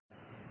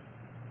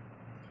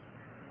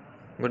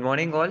Good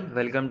morning, all.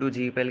 Welcome to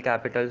GPL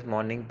Capital's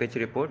morning pitch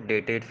report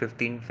dated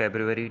 15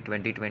 February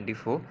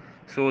 2024.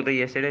 So, the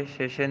yesterday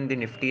session, the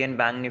Nifty and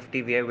Bank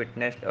Nifty, we have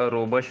witnessed a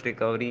robust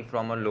recovery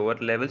from a lower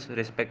levels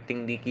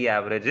respecting the key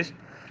averages.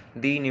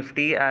 The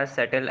Nifty has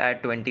settled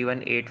at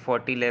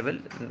 21,840 level.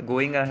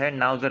 Going ahead,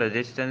 now the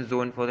resistance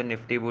zone for the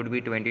Nifty would be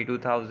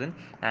 22,000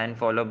 and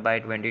followed by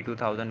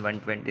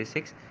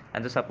 22,126,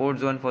 and the support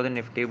zone for the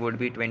Nifty would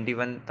be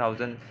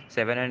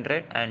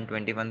 21,700 and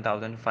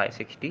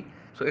 21,560.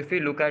 So if we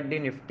look at the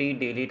Nifty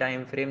daily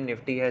time frame,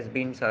 Nifty has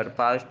been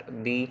surpassed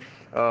the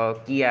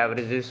key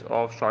averages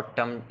of short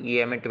term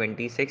EMA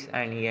 26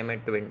 and EMA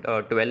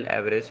 12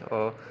 average.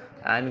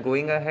 And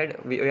going ahead,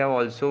 we have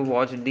also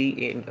watched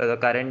the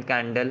current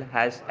candle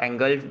has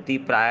engulfed the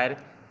prior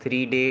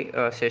 3 day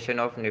session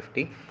of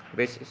Nifty,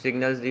 which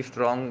signals the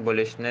strong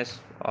bullishness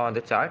on the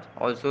chart.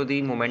 Also,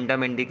 the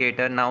momentum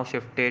indicator now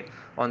shifted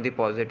on the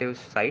positive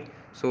side.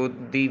 So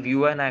the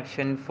view and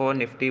action for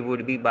Nifty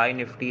would be buy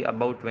Nifty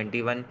about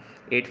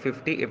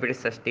 21,850 if it is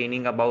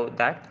sustaining above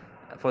that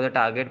for the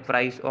target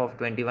price of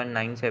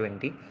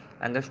 21,970,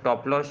 and the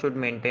stop loss should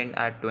maintain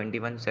at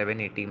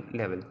 21,780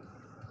 level.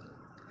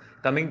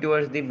 Coming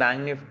towards the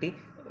Bank Nifty,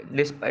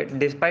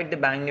 despite the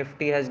Bank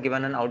Nifty has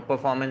given an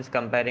outperformance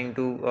comparing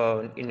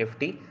to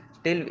Nifty,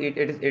 still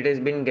it has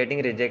been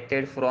getting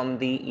rejected from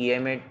the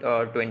EMA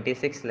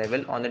 26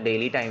 level on the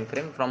daily time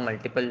frame from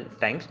multiple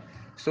times.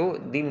 So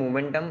the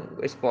momentum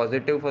is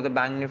positive for the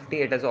Bank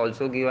Nifty. It has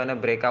also given a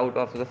breakout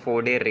of the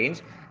 4 day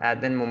range,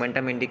 and then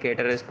momentum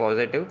indicator is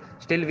positive.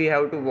 Still, we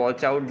have to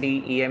watch out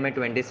the EMA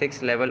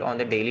 26 level on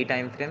the daily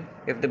time frame.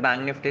 If the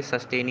Bank Nifty is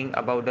sustaining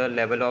about the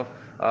level of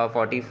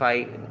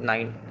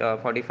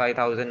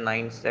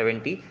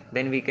 45,970,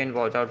 then we can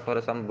watch out for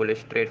some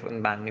bullish trade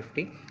from Bank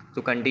Nifty.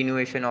 So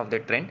continuation of the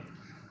trend.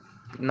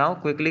 Now,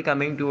 quickly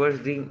coming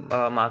towards the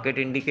market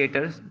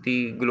indicators,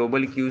 the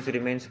global cues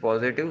remains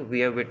positive.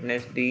 We have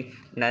witnessed the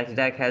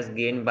Nasdaq has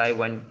gained by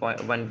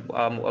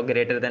 1.1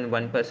 greater than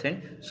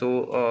 1%.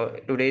 So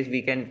today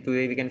we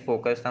can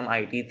focus some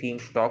IT theme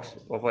stocks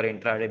for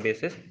intraday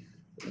basis.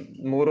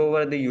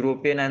 Moreover, the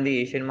European and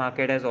the Asian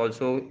market has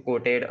also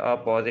quoted a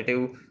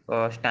positive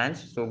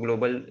stance. So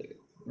global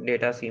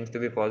data seems to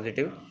be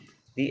positive.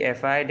 The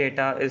FI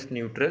data is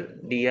neutral,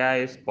 DI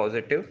is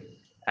positive,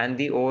 and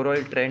the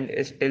overall trend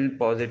is still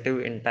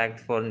positive intact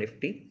for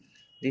Nifty.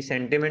 The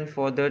sentiment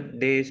for the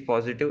day is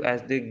positive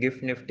as the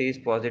GIFT Nifty is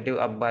positive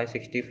up by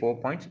 64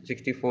 points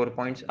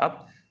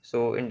up,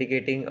 so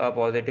indicating a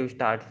positive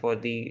start for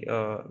the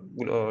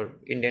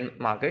Indian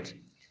markets.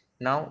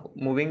 Now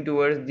moving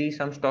towards the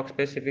some stock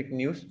specific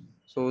news.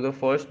 So the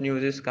first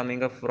news is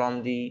coming up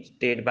from the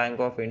State Bank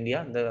of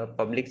India. The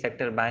public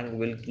sector bank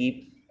will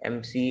keep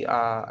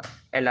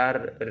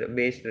MCLR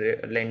based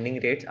lending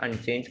rates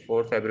unchanged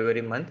for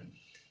February month.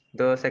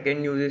 The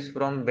second news is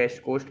from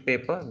West Coast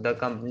Paper. The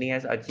company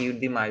has achieved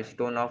the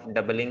milestone of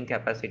doubling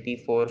capacity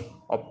for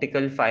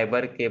optical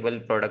fiber cable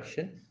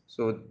production.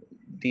 So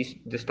the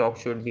stock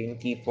should be in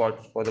key watch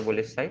for the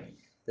bullish side.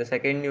 The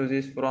second news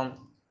is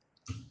from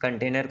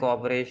Container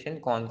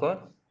Corporation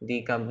Concor.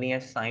 The company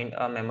has signed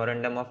a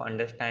memorandum of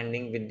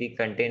understanding with the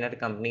Container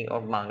Company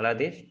of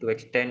Bangladesh to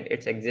extend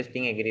its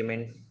existing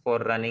agreement for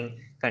running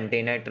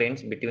container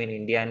trains between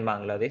India and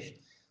Bangladesh.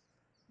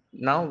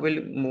 Now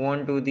we'll move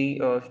on to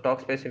the stock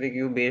specific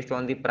view based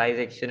on the price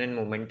action and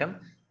momentum.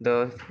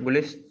 The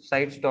bullish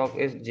side stock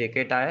is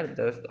JK Tire.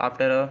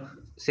 After a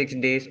 6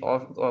 days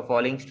of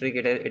falling streak,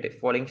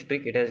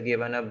 it has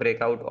given a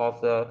breakout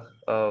of the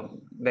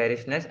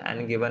bearishness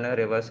and given a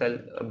reversal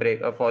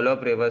a follow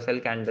up reversal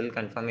candle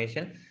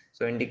confirmation.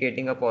 So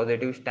indicating a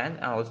positive stand,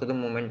 and also the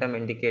momentum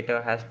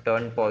indicator has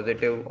turned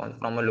positive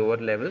from a lower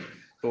level.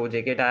 So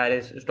JK Tire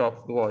is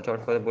stock to watch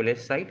out for the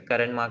bullish side.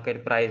 Current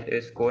market price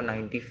is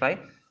 495.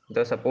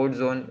 The support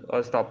zone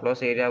or stop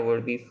loss area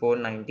would be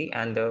 490,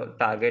 and the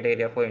target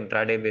area for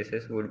intraday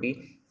basis would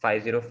be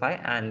 505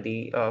 and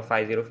the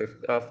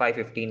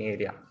 515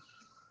 area.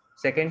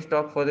 Second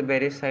stock for the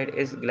bearish side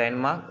is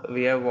Glenmark.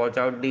 We have watched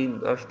out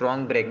the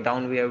strong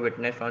breakdown we have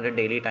witnessed on the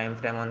daily time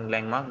frame on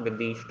Glenmark with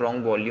the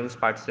strong volumes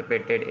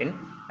participated in,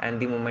 and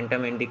the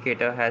momentum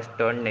indicator has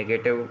turned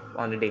negative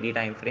on the daily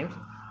time frames.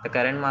 The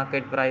current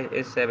market price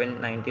is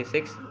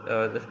 796.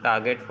 The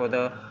target for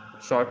the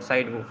short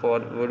side for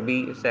would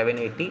be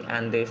 780,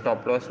 and the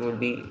stop loss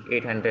would be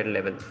 800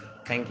 level.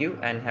 Thank you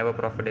and have a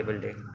profitable day.